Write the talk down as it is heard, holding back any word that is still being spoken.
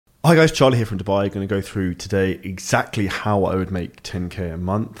Hi guys, Charlie here from Dubai. Going to go through today exactly how I would make 10k a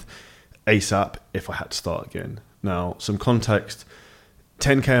month ASAP if I had to start again. Now, some context,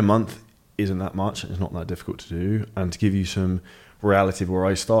 10k a month isn't that much. It's not that difficult to do. And to give you some reality of where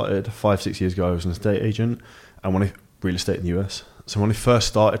I started, 5-6 years ago, I was an estate agent and when I real estate in the US. So when I first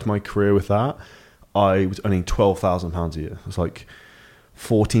started my career with that, I was earning £12,000 a year. It was like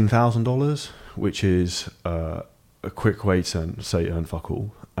 $14,000, which is a quick way to say earn fuck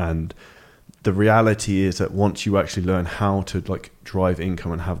all. And the reality is that once you actually learn how to like drive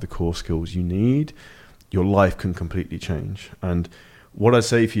income and have the core skills you need, your life can completely change. And what I'd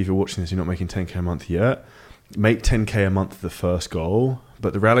say for you, if you're watching this, you're not making 10k a month yet, make 10k a month the first goal.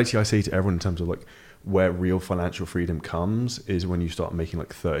 But the reality I say to everyone in terms of like where real financial freedom comes is when you start making like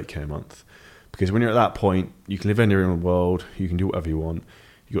 30k a month. Because when you're at that point, you can live anywhere in the world, you can do whatever you want.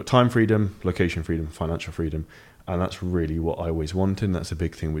 You've got time freedom, location freedom, financial freedom. And that's really what I always wanted. And that's a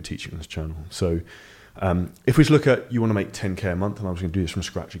big thing we're teaching on this channel. So if we look at, you want to make 10k a month, and I was going to do this from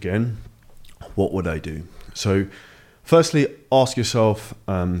scratch again, what would I do? So firstly, ask yourself,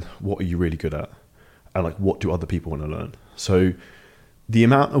 what are you really good at? And like, what do other people want to learn? So the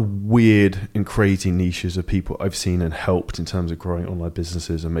amount of weird and crazy niches of people I've seen and helped in terms of growing online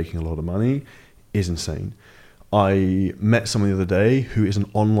businesses and making a lot of money is insane. I met someone the other day who is an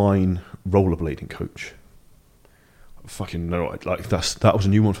online rollerblading coach. Fucking no, like that was a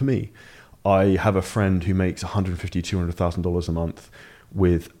new one for me. I have a friend who makes $150,000-$200,000 a month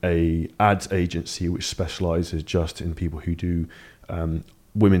with a ads agency which specializes just in people who do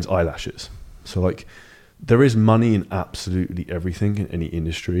women's eyelashes. So like there is money in absolutely everything in any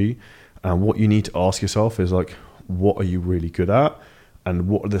industry, and what you need to ask yourself is like, what are you really good at, and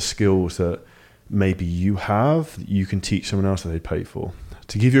what are the skills that maybe you have that you can teach someone else that they'd pay for.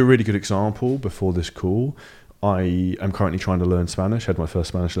 To give you a really good example, before this call, I am currently trying to learn Spanish. I had my first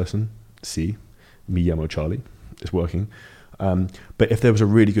Spanish lesson. Sí, me llamo Charlie. It's working. But if there was a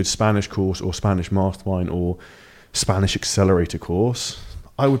really good Spanish course or Spanish mastermind or Spanish accelerator course,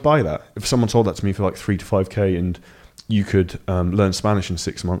 I would buy that. If someone sold that to me for like 3 to 5k and you could learn Spanish in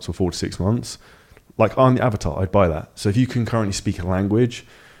 6 months or 4 to 6 months, like I'm the avatar, I'd buy that. So if you can currently speak a language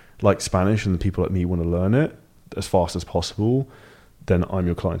like Spanish and the people like me want to learn it as fast as possible, then I'm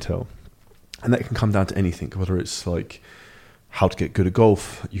your clientele. And that can come down to anything, whether it's like how to get good at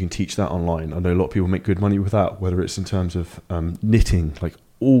golf, you can teach that online. I know a lot of people make good money with that, whether it's in terms of knitting, like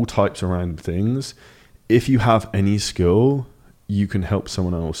all types of random things. If you have any skill, you can help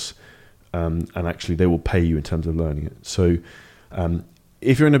someone else and actually they will pay you in terms of learning it. So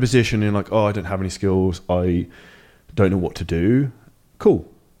if you're in a position and like, oh, I don't have any skills, I don't know what to do,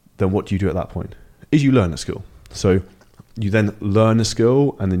 cool. Then what do you do at that point? Is you learn a skill. So you then learn a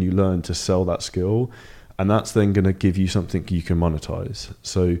skill and then you learn to sell that skill, and that's then going to give you something you can monetize.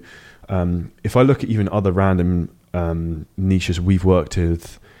 So if I look at even other random niches we've worked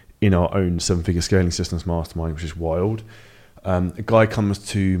with in our own 7-figure scaling systems mastermind, which is wild. A guy comes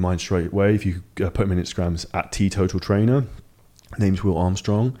to mind straight away. If you put him in Instagrams at Teetotal Trainer, name's Will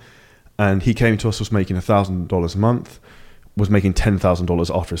Armstrong, and he came to us, was making $1,000 a month, was making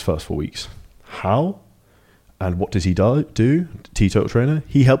 $10,000 after his first 4 weeks. How? And what does he do? Teetotal Trainer.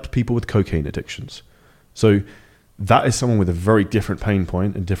 He helps people with cocaine addictions. So that is someone with a very different pain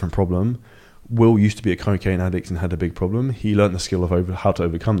point and different problem. Will used to be a cocaine addict and had a big problem. He learned the skill of how to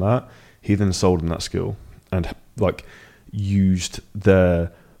overcome that. He then sold him that skill and like used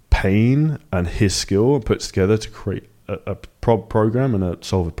their pain and his skill and put together to create a program and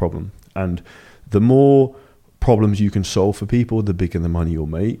solve a problem. And the more problems you can solve for people, the bigger the money you'll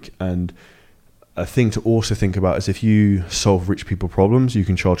make. And a thing to also think about is if you solve rich people problems, you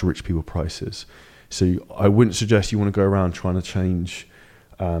can charge rich people prices. So I wouldn't suggest you want to go around trying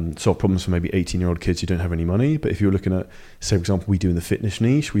to solve problems for maybe 18-year-old kids who don't have any money. But if you're looking at, say, for example, we do in the fitness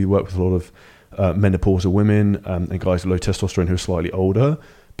niche, we work with a lot of menopausal women and guys with low testosterone who are slightly older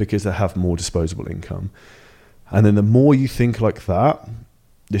because they have more disposable income. And then the more you think like that,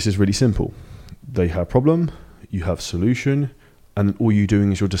 this is really simple. They have problem, you have solution, and all you're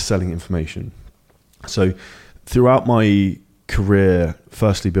doing is you're just selling information. So throughout my career,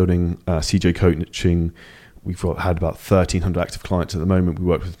 firstly building CJ Coaching, we've had about 1,300 active clients at the moment. We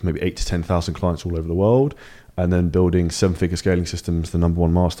work with maybe 8,000 to 10,000 clients all over the world. And then building 7-figure scaling systems, the number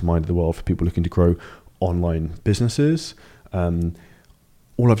one mastermind in the world for people looking to grow online businesses.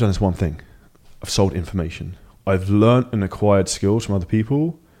 All I've done is one thing. I've sold information. I've learned and acquired skills from other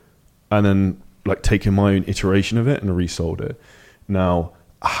people and then like taken my own iteration of it and resold it. Now,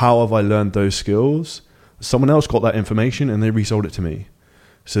 how have I learned those skills? Someone else got that information and they resold it to me.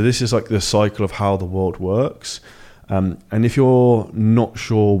 So this is like the cycle of how the world works. And if you're not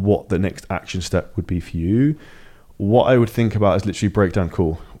sure what the next action step would be for you, what I would think about is literally break down,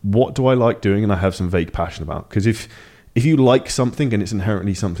 cool, what do I like doing and I have some vague passion about? Because if you like something and it's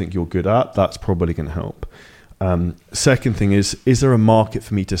inherently something you're good at, that's probably going to help. Second thing is there a market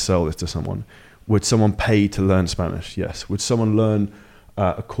for me to sell this to someone? Would someone pay to learn Spanish? Yes. Would someone learn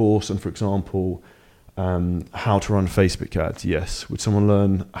a course on, for example, how to run Facebook ads? Yes. Would someone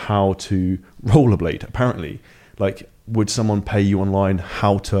learn how to rollerblade? Apparently. Like, would someone pay you online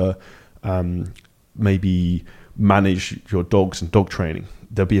how to maybe manage your dogs and dog training?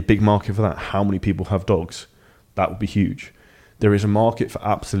 There'll be a big market for that. How many people have dogs? That would be huge. There is a market for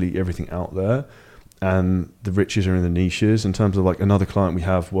absolutely everything out there, and the riches are in the niches. In terms of like another client we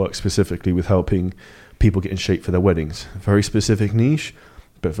have works specifically with helping people get in shape for their weddings. Very specific niche,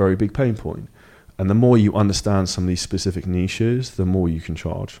 but very big pain point. And the more you understand some of these specific niches, the more you can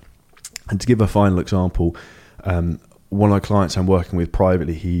charge. And to give a final example, one of my clients I'm working with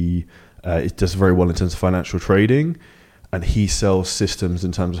privately, he does very well in terms of financial trading, and he sells systems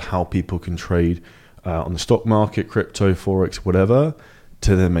in terms of how people can trade on the stock market, crypto, forex, whatever,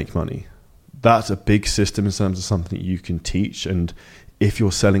 to then make money. That's a big system in terms of something that you can teach. And if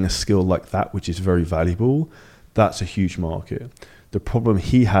you're selling a skill like that, which is very valuable, that's a huge market. The problem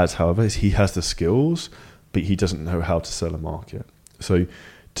he has, however, is he has the skills, but he doesn't know how to sell a market. So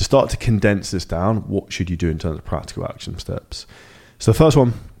to start to condense this down, what should you do in terms of practical action steps? So the first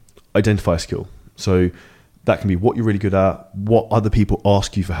one, identify a skill. So that can be what you're really good at, what other people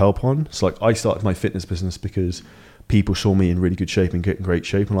ask you for help on. So like I started my fitness business because people saw me in really good shape and getting great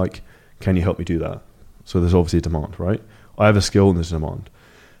shape and like, can you help me do that? So there's obviously a demand, right? I have a skill and there's a demand.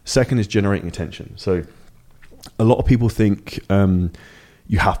 Second is generating attention. So a lot of people think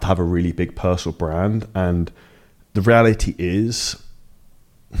you have to have a really big personal brand, and the reality is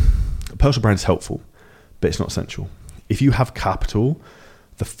a personal brand is helpful, but it's not essential. If you have capital,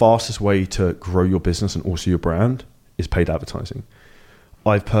 the fastest way to grow your business and also your brand is paid advertising.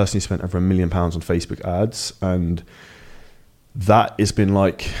 I've personally spent over £1 million on Facebook ads, and that has been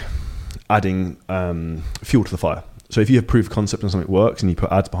like adding fuel to the fire. So if you have proof of concept and something works and you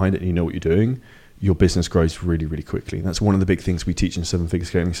put ads behind it and you know what you're doing, your business grows really, really quickly. And that's one of the big things we teach in 7-Figure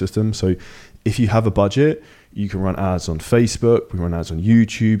Scaling System. So if you have a budget, you can run ads on Facebook, we can run ads on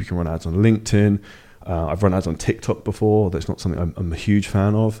YouTube, you can run ads on LinkedIn. I've run ads on TikTok before. That's not something I'm a huge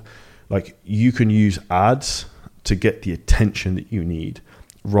fan of. Like, you can use ads to get the attention that you need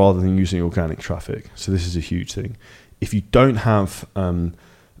rather than using organic traffic. So this is a huge thing. If you don't have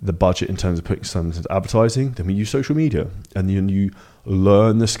the budget in terms of putting something into advertising, then we use social media, and then you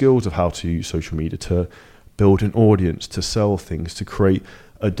learn the skills of how to use social media to build an audience, to sell things, to create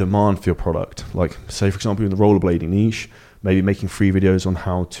a demand for your product. Like, say for example, in the rollerblading niche, maybe making free videos on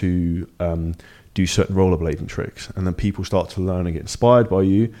how to do certain rollerblading tricks, and then people start to learn and get inspired by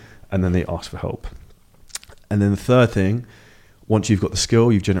you, and then they ask for help. And then the third thing, once you've got the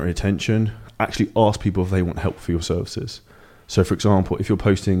skill, you've generated attention, actually ask people if they want help for your services. So for example, if you're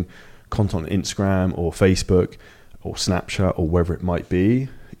posting content on Instagram or Facebook or Snapchat or wherever it might be,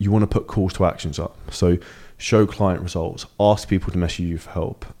 you want to put calls to actions up. So show client results, ask people to message you for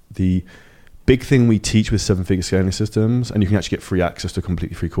help. The big thing we teach with 7-Figure Scaling Systems, and you can actually get free access to a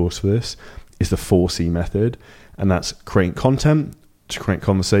completely free course for this, is the 4C method. And that's create content, to create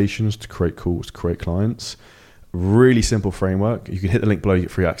conversations, to create calls, to create clients. Really simple framework. You can hit the link below, you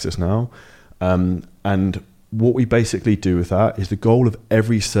get free access now. And what we basically do with that is the goal of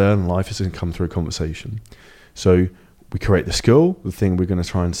every sale in life is to come through a conversation. So we create the skill, the thing we're going to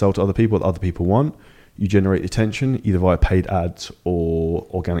try and sell to other people that other people want. You generate attention either via paid ads or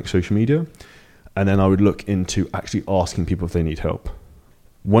organic social media. And then I would look into actually asking people if they need help.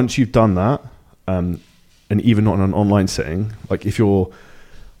 Once you've done that, and even not in an online setting, like if you're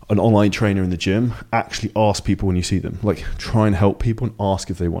an online trainer in the gym, actually ask people when you see them. Like, try and help people and ask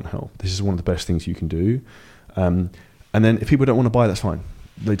if they want help. This is one of the best things you can do. And then if people don't want to buy, that's fine.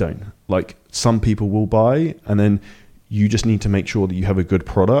 They don't. Like, some people will buy, and then you just need to make sure that you have a good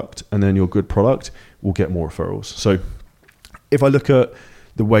product, and then your good product will get more referrals. So if I look at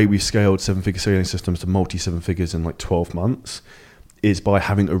the way we've scaled 7-Figure Scaling Systems to multi-7 figures in like 12 months, is by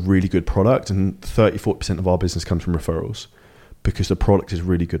having a really good product, and 30-40% of our business comes from referrals because the product is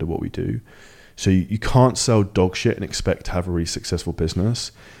really good at what we do. So you can't sell dog shit and expect to have a really successful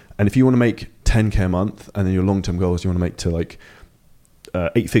business. And if you want to make 10K a month, and then your long-term goal is you want to make to like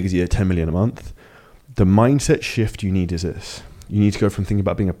 8 figures a year, 10 million a month, the mindset shift you need is this. You need to go from thinking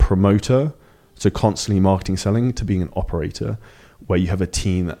about being a promoter, so constantly marketing, selling, to being an operator, where you have a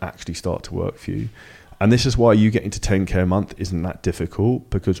team that actually start to work for you. And this is why you getting to 10K a month isn't that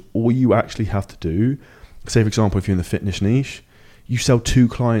difficult, because all you actually have to do say for example, if you're in the fitness niche, you sell 2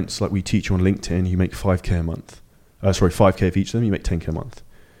 clients like we teach you on LinkedIn, you make 5K a month. 5K of each of them, you make 10K a month.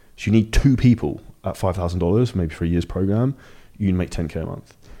 So you need 2 people at $5,000, maybe for a year's program, you can make 10K a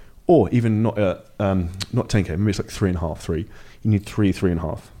month. Or even not 10K, maybe it's like 3.5. You need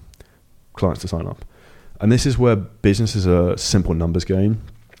 3.5 clients to sign up. And this is where business is a simple numbers game.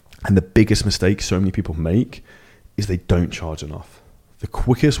 And the biggest mistake so many people make is they don't charge enough. The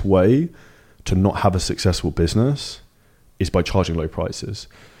quickest way to not have a successful business is by charging low prices.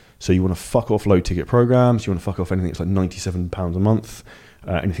 So you want to fuck off low ticket programs. You want to fuck off anything that's like £97 a month.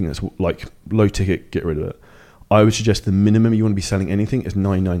 Anything that's like low ticket, get rid of it. I would suggest the minimum you want to be selling anything is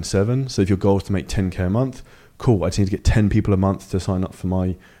 $997. So if your goal is to make 10K a month, cool. I just need to get 10 people a month to sign up for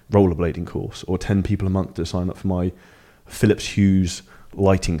my rollerblading course, or 10 people a month to sign up for my Philips Hue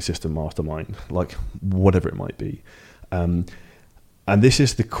lighting system mastermind, like whatever it might be. And this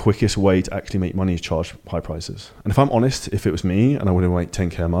is the quickest way to actually make money, is charge high prices. And if I'm honest, if it was me and I wanted to make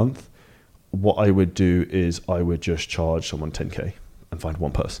 10K a month, what I would do is I would just charge someone 10K and find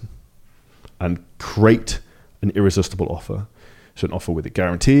one person and create an irresistible offer. So an offer with a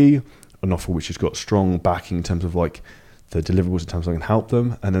guarantee, an offer which has got strong backing in terms of like the deliverables, in terms of I can help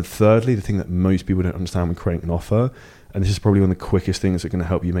them. And then thirdly, the thing that most people don't understand when creating an offer, and this is probably one of the quickest things that are going to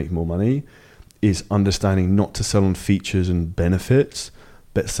help you make more money, is understanding not to sell on features and benefits,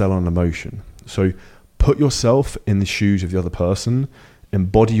 but sell on emotion. So put yourself in the shoes of the other person,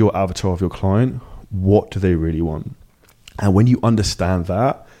 embody your avatar of your client. What do they really want? And when you understand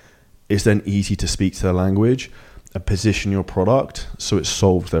that, it's then easy to speak to their language and position your product so it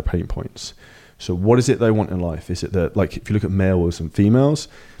solves their pain points. So what is it they want in life? Is it that, like, if you look at males and females,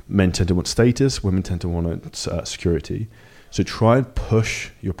 men tend to want status, women tend to want security. So try and push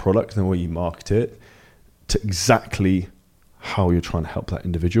your product and the way you market it to exactly how you're trying to help that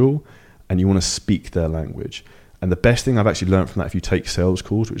individual, and you want to speak their language. And the best thing I've actually learned from that, if you take sales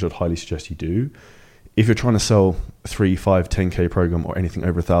calls, which I'd highly suggest you do, if you're trying to sell 3, 5, 10K program or anything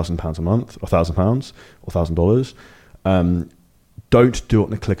over £1,000 a month, or £1,000 or $1,000, don't do it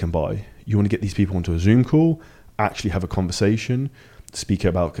on a click and buy. You want to get these people onto a Zoom call, actually have a conversation, speak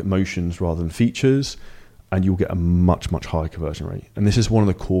about emotions rather than features, and you'll get a much, much higher conversion rate. And this is one of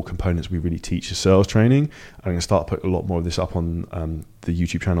the core components we really teach in sales training. I'm going to start putting a lot more of this up on the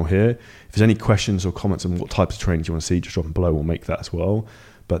YouTube channel here. If there's any questions or comments on what types of trainings you want to see, just drop them below. We'll make that as well.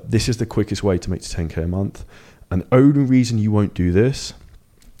 But this is the quickest way to make to 10K a month. And the only reason you won't do this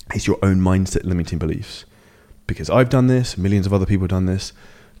is your own mindset limiting beliefs. Because I've done this, millions of other people have done this.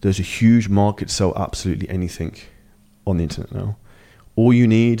 There's a huge market to sell absolutely anything on the internet now. All you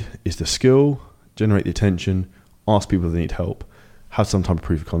need is the skill, generate the attention, ask people if they need help, have some type of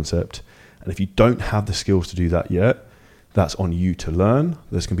proof of concept. And if you don't have the skills to do that yet, that's on you to learn.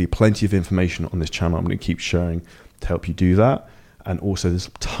 There's going to be plenty of information on this channel I'm going to keep sharing to help you do that. And also there's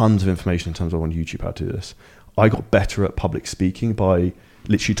tons of information in terms of on YouTube how to do this. I got better at public speaking by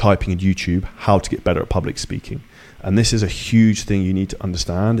literally typing in YouTube how to get better at public speaking. And this is a huge thing you need to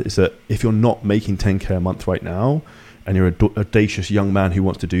understand, is that if you're not making 10K a month right now and you're an audacious young man who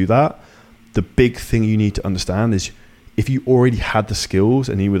wants to do that, the big thing you need to understand is if you already had the skills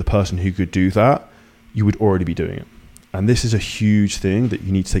and you were the person who could do that, you would already be doing it. And this is a huge thing that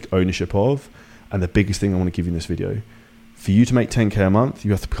you need to take ownership of. And the biggest thing I want to give you in this video, for you to make 10K a month,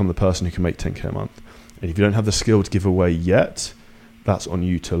 you have to become the person who can make 10K a month. And if you don't have the skill to give away yet, that's on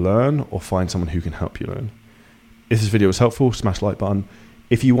you to learn or find someone who can help you learn. If this video was helpful, smash the like button.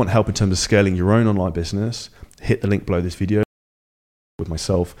 If you want help in terms of scaling your own online business, hit the link below this video with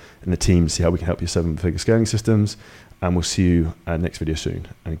myself and the team to see how we can help you 7-figure scaling systems. And we'll see you next video soon.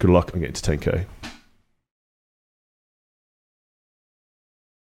 And good luck on getting to 10K.